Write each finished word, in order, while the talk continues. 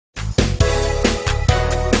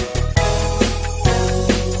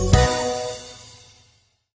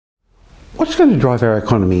What's going to drive our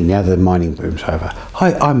economy now that the mining boom's over?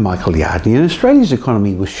 Hi, I'm Michael Yardney, and Australia's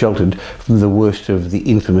economy was sheltered from the worst of the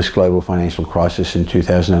infamous global financial crisis in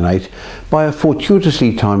 2008 by a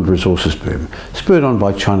fortuitously timed resources boom, spurred on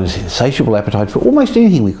by China's insatiable appetite for almost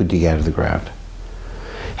anything we could dig out of the ground.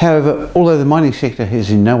 However, although the mining sector has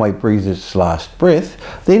in no way breathed its last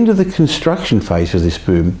breath, the end of the construction phase of this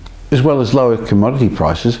boom, as well as lower commodity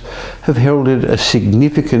prices, have heralded a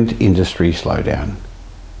significant industry slowdown.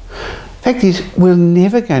 Fact is, we're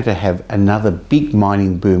never going to have another big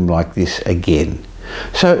mining boom like this again.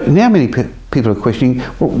 So now many people are questioning,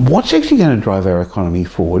 well, what's actually going to drive our economy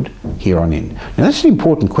forward here on in? Now that's an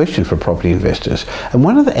important question for property investors, and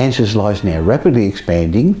one of the answers lies in our rapidly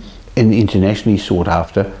expanding and internationally sought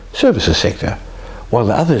after services sector, while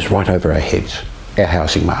the other is right over our heads, our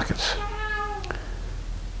housing markets.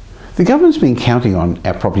 The government's been counting on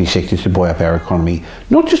our property sector to buoy up our economy,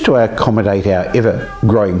 not just to accommodate our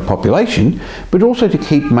ever-growing population, but also to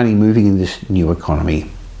keep money moving in this new economy.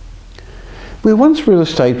 Where once real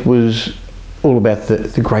estate was all about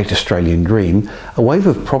the great Australian dream, a wave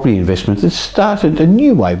of property investment that started, a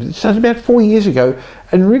new wave that started about 4 years ago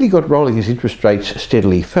and really got rolling as interest rates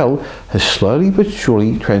steadily fell, has slowly but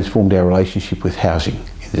surely transformed our relationship with housing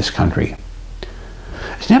in this country.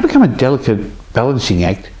 It's now become a delicate balancing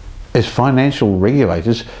act as financial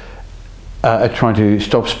regulators are trying to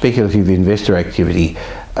stop speculative investor activity,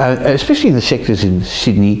 especially in the sectors in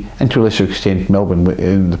Sydney and to a lesser extent Melbourne,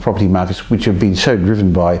 in the property markets which have been so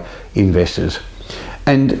driven by investors.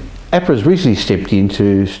 And APRA has recently stepped in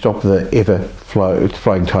to stop the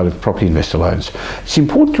ever-flowing tide of property investor loans. It's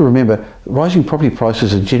important to remember that rising property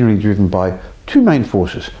prices are generally driven by two main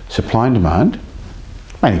forces: supply and demand,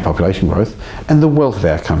 mainly population growth, and the wealth of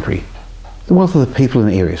our country. The wealth of the people in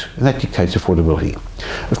the areas, and that dictates affordability.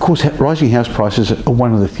 Of course, rising house prices are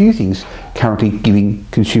one of the few things currently giving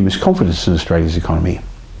consumers confidence in Australia's economy.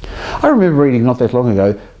 I remember reading not that long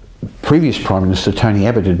ago previous Prime Minister Tony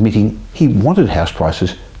Abbott admitting he wanted house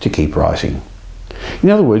prices to keep rising. In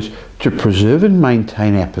other words, to preserve and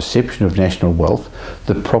maintain our perception of national wealth,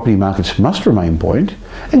 the property markets must remain buoyant,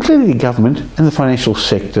 and clearly the government and the financial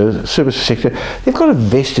sector, services sector, they've got a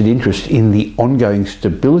vested interest in the ongoing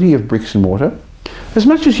stability of bricks and mortar, as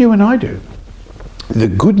much as you and I do. The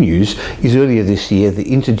good news is earlier this year, the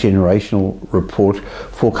intergenerational report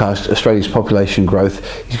forecast Australia's population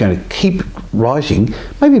growth is going to keep rising,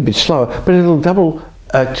 maybe a bit slower, but it'll double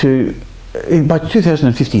by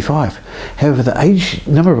 2055. However, the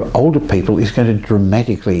number of older people is going to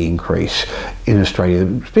dramatically increase in Australia,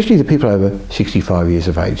 especially the people over 65 years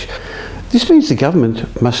of age. This means the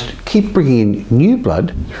government must keep bringing in new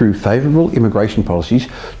blood through favourable immigration policies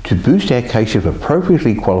to boost our case of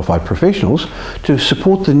appropriately qualified professionals to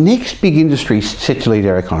support the next big industry set to lead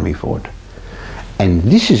our economy forward. And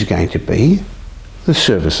this is going to be the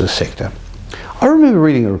services sector. I remember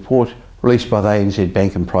reading a report released by the ANZ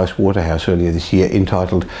Bank and Price Waterhouse earlier this year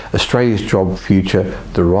entitled Australia's Job Future,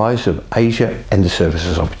 the Rise of Asia and the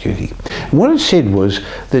Services Opportunity. And what it said was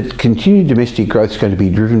that continued domestic growth is going to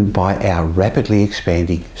be driven by our rapidly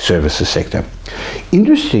expanding services sector.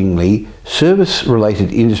 Interestingly,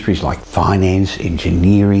 service-related industries like finance,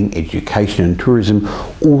 engineering, education and tourism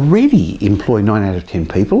already employ 9 out of 10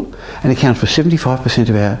 people and account for 75%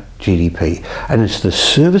 of our GDP. And it's the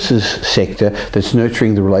services sector that's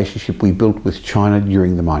nurturing the relationship we built with China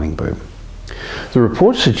during the mining boom. The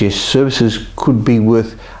report suggests services could be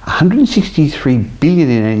worth $163 billion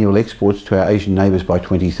in annual exports to our Asian neighbours by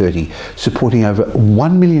 2030, supporting over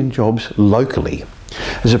 1 million jobs locally.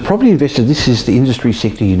 As a property investor, this is the industry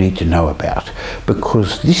sector you need to know about,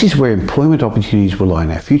 because this is where employment opportunities will lie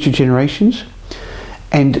in our future generations,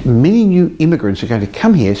 and many new immigrants are going to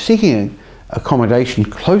come here seeking accommodation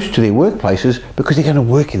close to their workplaces because they're going to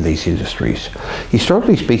work in these industries.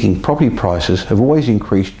 Historically speaking, property prices have always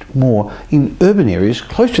increased more in urban areas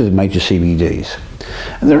close to the major CBDs.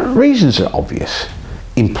 And the reasons are obvious: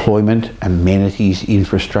 employment, amenities,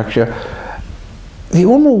 infrastructure. They're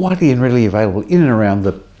all more widely and readily available in and around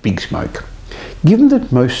the big smoke. Given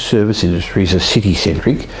that most service industries are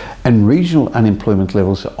city-centric and regional unemployment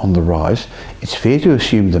levels are on the rise, it's fair to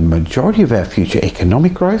assume the majority of our future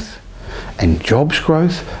economic growth and jobs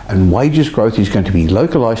growth and wages growth is going to be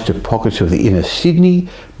localised to pockets of the inner Sydney,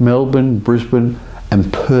 Melbourne, Brisbane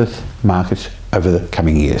and Perth markets over the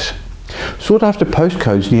coming years. Sought after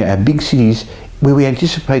postcodes near our big cities where we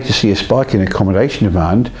anticipate to see a spike in accommodation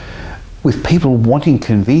demand, with people wanting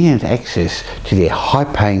convenient access to their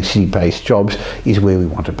high-paying city-based jobs, is where we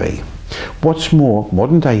want to be. What's more,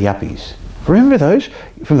 modern-day yuppies. Remember those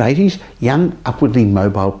from the 80s? Young, upwardly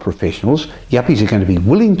mobile professionals. Yuppies are going to be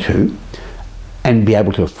willing to and be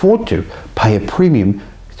able to afford to pay a premium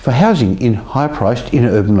for housing in higher-priced inner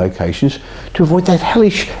urban locations to avoid that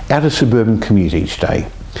hellish outer suburban commute each day.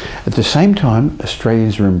 At the same time,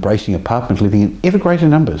 Australians are embracing apartment living in ever greater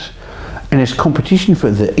numbers, and as competition for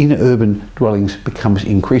the inner urban dwellings becomes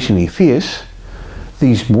increasingly fierce,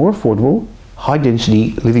 these more affordable,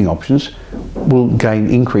 high-density living options will gain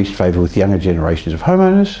increased favour with younger generations of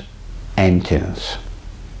homeowners and tenants.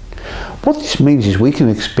 What this means is we can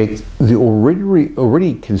expect the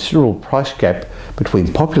already considerable price gap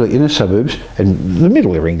between popular inner suburbs and the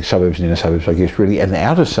middle ring suburbs and inner suburbs, I guess, really, and the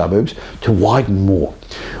outer suburbs to widen more,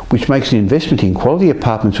 which makes an investment in quality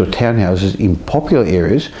apartments or townhouses in popular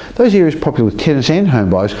areas, those areas popular with tenants and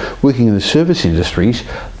homebuyers working in the service industries,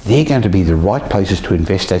 they're going to be the right places to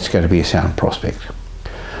invest. That's going to be a sound prospect.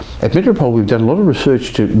 At Metropole, we've done a lot of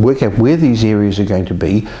research to work out where these areas are going to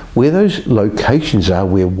be, where those locations are,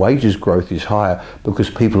 where wages growth is higher,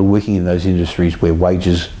 because people are working in those industries where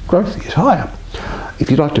wages growth is higher.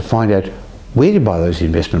 If you'd like to find out where to buy those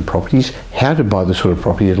investment properties, how to buy the sort of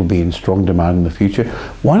property that'll be in strong demand in the future,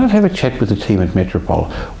 why not have a chat with the team at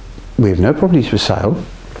Metropole? We have no properties for sale,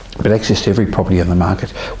 but access to every property on the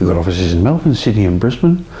market. We've got offices in Melbourne, Sydney and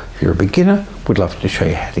Brisbane. If you're a beginner, we'd love to show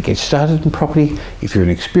you how to get started in property. If you're an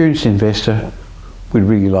experienced investor, we'd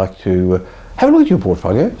really like to have a look at your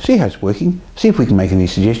portfolio, see how it's working, see if we can make any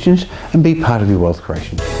suggestions and be part of your wealth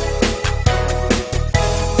creation.